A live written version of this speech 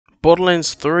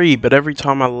Borderlands 3, but every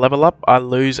time I level up, I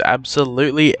lose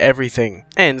absolutely everything.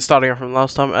 And starting off from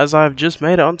last time, as I've just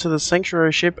made it onto the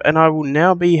Sanctuary ship, and I will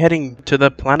now be heading to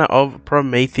the planet of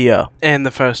Promethea. And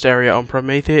the first area on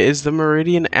Promethea is the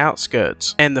Meridian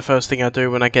outskirts. And the first thing I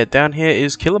do when I get down here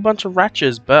is kill a bunch of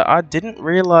Ratchers, but I didn't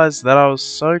realize that I was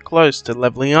so close to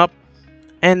leveling up,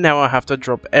 and now I have to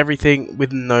drop everything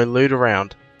with no loot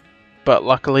around. But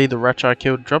luckily the Ratch I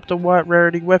killed dropped a white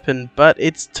rarity weapon, but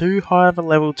it's too high of a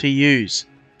level to use.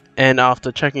 And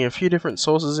after checking a few different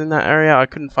sources in that area, I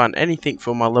couldn't find anything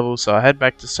for my level, so I head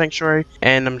back to Sanctuary,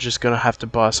 and I'm just gonna have to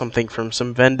buy something from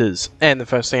some vendors. And the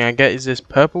first thing I get is this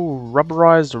purple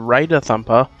rubberized Raider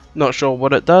Thumper. Not sure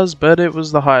what it does, but it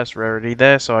was the highest rarity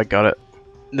there, so I got it.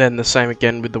 Then the same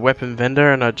again with the weapon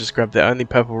vendor, and I just grabbed the only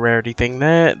purple rarity thing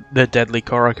there, the deadly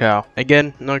Korokal.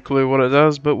 Again, no clue what it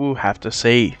does, but we'll have to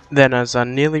see. Then as I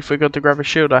nearly forgot to grab a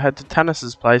shield, I head to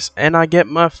Tannis's place, and I get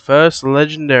my first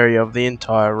legendary of the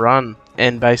entire run.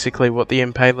 And basically what the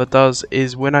Impaler does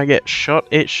is when I get shot,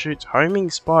 it shoots homing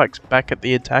spikes back at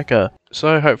the attacker.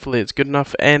 So hopefully it's good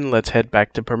enough, and let's head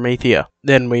back to Promethea.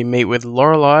 Then we meet with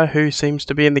Lorelei, who seems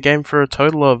to be in the game for a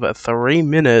total of 3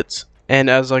 minutes. And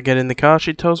as I get in the car,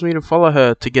 she tells me to follow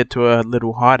her to get to her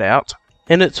little hideout.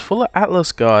 And it's full of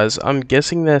Atlas guys. I'm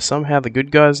guessing they're somehow the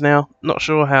good guys now. Not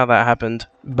sure how that happened,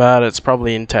 but it's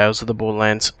probably in Tales of the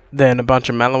Borderlands. Then a bunch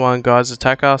of Malawan guys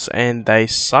attack us, and they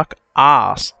suck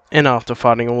ass. And after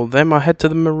fighting all of them, I head to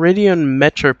the Meridian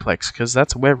Metroplex, because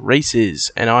that's where Reese is,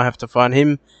 and I have to find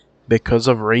him because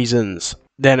of reasons.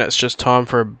 Then it's just time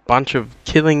for a bunch of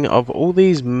killing of all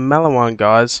these Malawan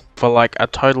guys for like a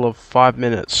total of 5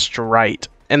 minutes straight.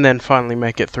 And then finally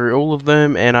make it through all of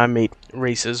them, and I meet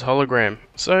Reese's hologram.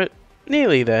 So,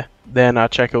 nearly there. Then I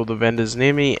check all the vendors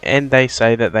near me, and they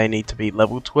say that they need to be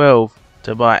level 12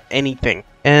 to buy anything.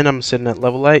 And I'm sitting at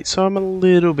level 8, so I'm a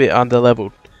little bit under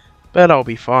leveled. But I'll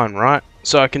be fine, right?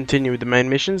 So I continue with the main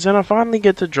missions, and I finally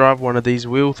get to drive one of these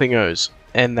wheel thingos.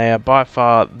 And they are by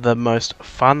far the most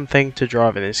fun thing to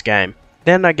drive in this game.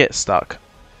 Then I get stuck.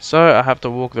 So I have to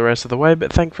walk the rest of the way,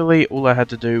 but thankfully all I had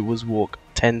to do was walk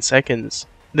 10 seconds.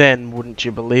 Then, wouldn't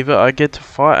you believe it, I get to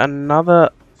fight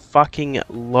another fucking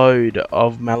load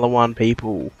of Malawan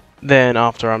people. Then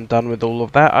after I'm done with all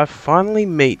of that, I finally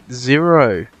meet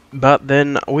Zero. But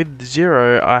then with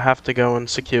Zero, I have to go and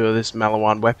secure this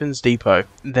Malawan weapons depot.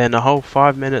 Then a whole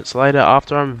 5 minutes later,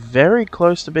 after I'm very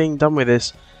close to being done with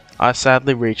this, I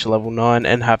sadly reach level 9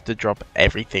 and have to drop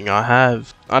everything I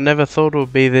have. I never thought it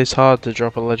would be this hard to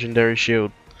drop a legendary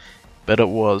shield, but it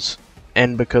was.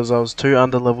 And because I was too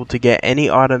underleveled to get any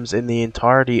items in the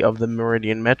entirety of the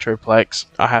Meridian Metroplex,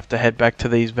 I have to head back to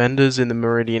these vendors in the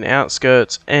Meridian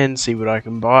outskirts and see what I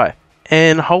can buy.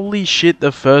 And holy shit,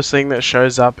 the first thing that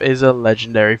shows up is a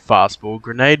legendary fastball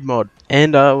grenade mod.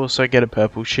 And I also get a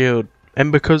purple shield.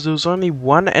 And because there was only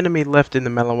one enemy left in the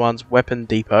Malawan's weapon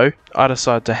depot, I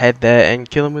decided to head there and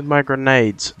kill him with my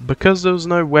grenades, because there was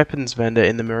no weapons vendor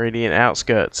in the Meridian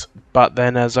outskirts. But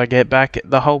then as I get back,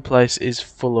 the whole place is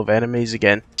full of enemies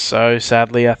again. So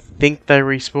sadly I think they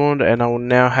respawned, and I will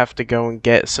now have to go and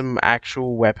get some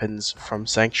actual weapons from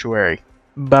Sanctuary.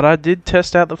 But I did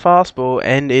test out the fastball,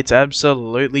 and it's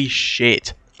absolutely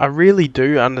shit. I really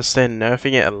do understand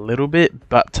nerfing it a little bit,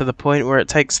 but to the point where it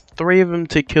takes 3 of them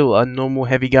to kill a normal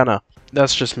heavy gunner.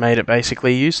 That's just made it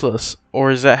basically useless.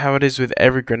 Or is that how it is with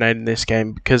every grenade in this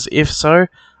game? Because if so,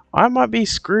 I might be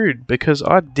screwed, because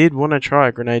I did want to try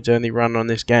a grenades only run on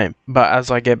this game. But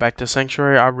as I get back to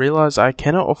Sanctuary, I realise I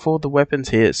cannot afford the weapons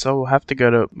here, so I'll have to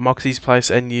go to Moxie's place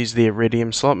and use the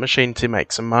Iridium slot machine to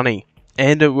make some money.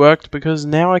 And it worked, because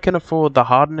now I can afford the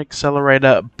Hardened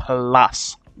Accelerator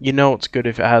Plus. You know it's good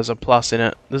if it has a plus in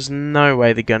it. There's no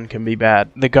way the gun can be bad.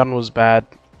 The gun was bad.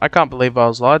 I can't believe I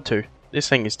was lied to. This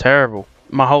thing is terrible.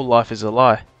 My whole life is a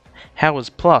lie. How is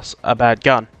plus a bad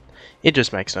gun? It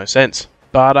just makes no sense.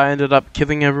 But I ended up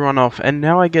killing everyone off, and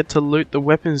now I get to loot the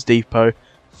weapons depot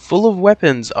full of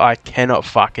weapons I cannot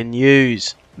fucking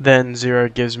use. Then Zero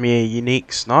gives me a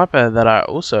unique sniper that I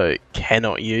also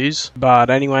cannot use.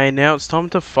 But anyway, now it's time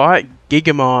to fight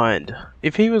Gigamind.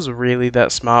 If he was really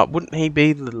that smart, wouldn't he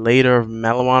be the leader of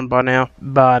Malawan by now?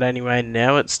 But anyway,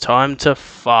 now it's time to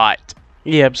fight.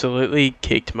 He absolutely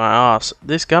kicked my ass.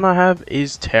 This gun I have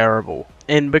is terrible.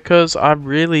 And because I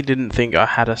really didn't think I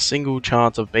had a single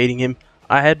chance of beating him,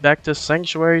 I head back to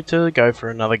Sanctuary to go for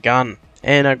another gun.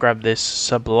 And I grab this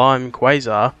Sublime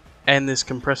Quasar and this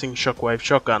compressing shockwave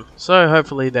shotgun, so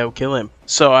hopefully they'll kill him.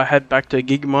 So I head back to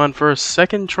Gigamind for a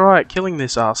second try at killing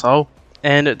this asshole,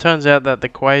 and it turns out that the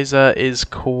Quasar is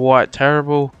quite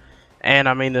terrible, and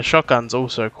I mean the shotgun's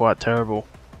also quite terrible.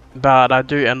 but I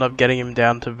do end up getting him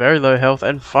down to very low health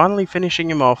and finally finishing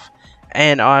him off,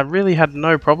 and I really had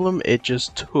no problem. It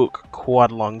just took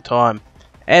quite a long time.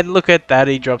 And look at that,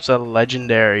 he drops a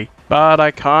legendary, but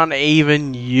I can't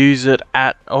even use it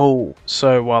at all.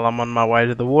 So while I'm on my way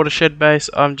to the watershed base,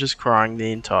 I'm just crying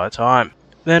the entire time.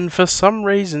 Then for some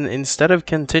reason, instead of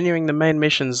continuing the main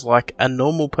missions like a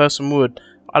normal person would,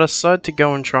 I decide to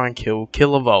go and try and kill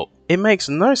Kilovolt. It makes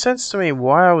no sense to me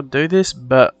why I would do this,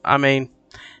 but I mean,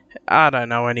 I don't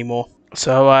know anymore.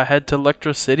 So I head to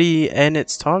Electra City, and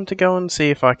it's time to go and see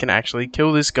if I can actually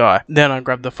kill this guy. Then I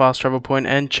grab the fast travel point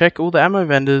and check all the ammo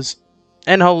vendors,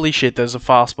 and holy shit, there's a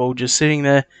fastball just sitting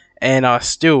there, and I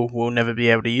still will never be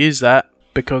able to use that,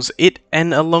 because it,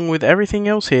 and along with everything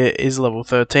else here, is level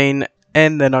 13,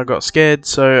 and then I got scared,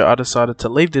 so I decided to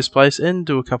leave this place and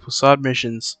do a couple side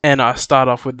missions. And I start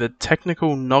off with the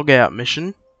technical Nogout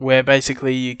mission, where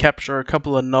basically you capture a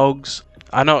couple of nogs.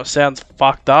 I know it sounds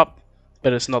fucked up,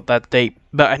 but it's not that deep.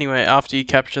 But anyway, after you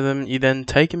capture them, you then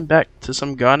take them back to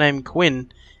some guy named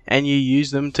Quinn, and you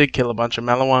use them to kill a bunch of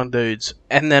Malawang dudes.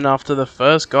 And then after the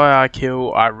first guy I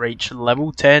kill, I reach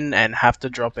level 10 and have to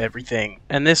drop everything.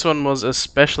 And this one was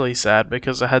especially sad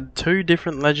because I had two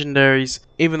different legendaries.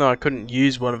 Even though I couldn't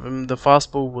use one of them, the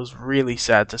fastball was really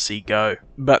sad to see go.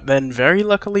 But then very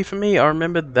luckily for me, I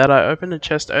remembered that I opened a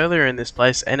chest earlier in this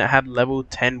place and it had level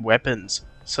 10 weapons.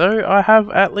 So I have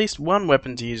at least one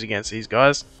weapon to use against these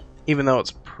guys, even though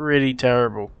it's pretty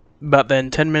terrible. But then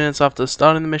 10 minutes after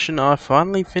starting the mission, I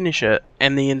finally finish it,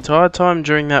 and the entire time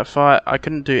during that fight, I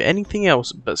couldn't do anything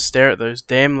else but stare at those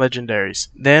damn legendaries.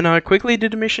 Then I quickly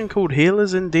did a mission called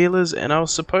Healers and Dealers, and I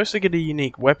was supposed to get a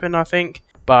unique weapon, I think,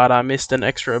 but I missed an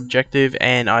extra objective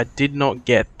and I did not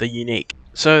get the unique.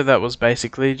 So that was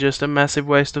basically just a massive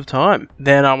waste of time.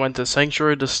 Then I went to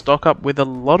Sanctuary to stock up with a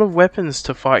lot of weapons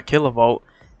to fight Kilovolt,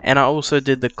 and I also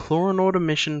did the Claw and Order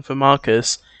mission for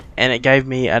Marcus, and it gave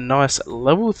me a nice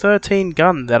level 13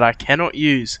 gun that I cannot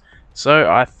use. So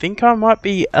I think I might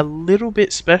be a little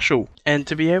bit special. And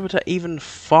to be able to even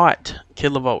fight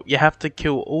Kilovolt, you have to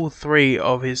kill all three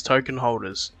of his token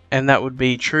holders. And that would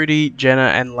be Trudy, Jenna,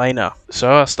 and Lena.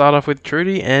 So I start off with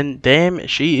Trudy, and damn,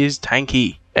 she is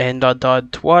tanky. And I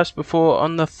died twice before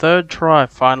on the third try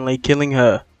finally killing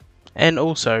her, and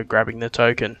also grabbing the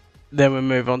token. Then we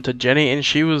move on to Jenny, and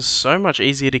she was so much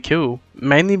easier to kill,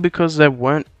 mainly because there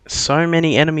weren't so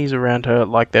many enemies around her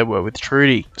like there were with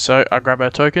Trudy. So I grab her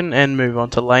token and move on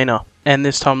to Lena. And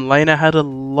this time Lena had a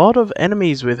lot of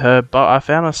enemies with her, but I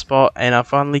found a spot and I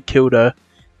finally killed her.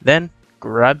 Then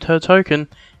grabbed her token,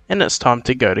 and it's time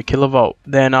to go to Kilovolt.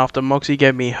 Then after Moxie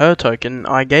gave me her token,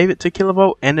 I gave it to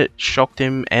Kilovolt and it shocked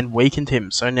him and weakened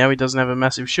him. So now he doesn't have a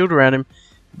massive shield around him,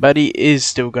 but he is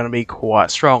still going to be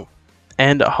quite strong.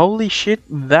 And holy shit,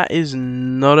 that is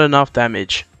not enough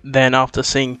damage. Then after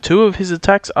seeing two of his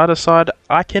attacks, I decide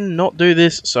I cannot do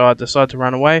this, so I decide to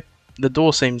run away. The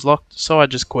door seems locked, so I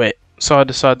just quit. So I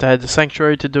decide to head to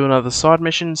Sanctuary to do another side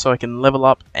mission so I can level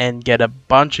up and get a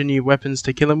bunch of new weapons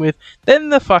to kill him with. Then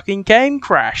the fucking game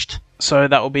crashed. So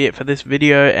that will be it for this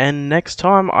video, and next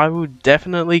time I will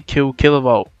definitely kill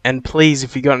Kilovolt. And please,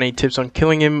 if you got any tips on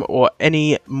killing him or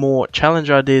any more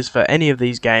challenge ideas for any of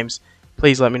these games,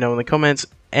 please let me know in the comments,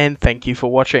 and thank you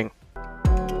for watching.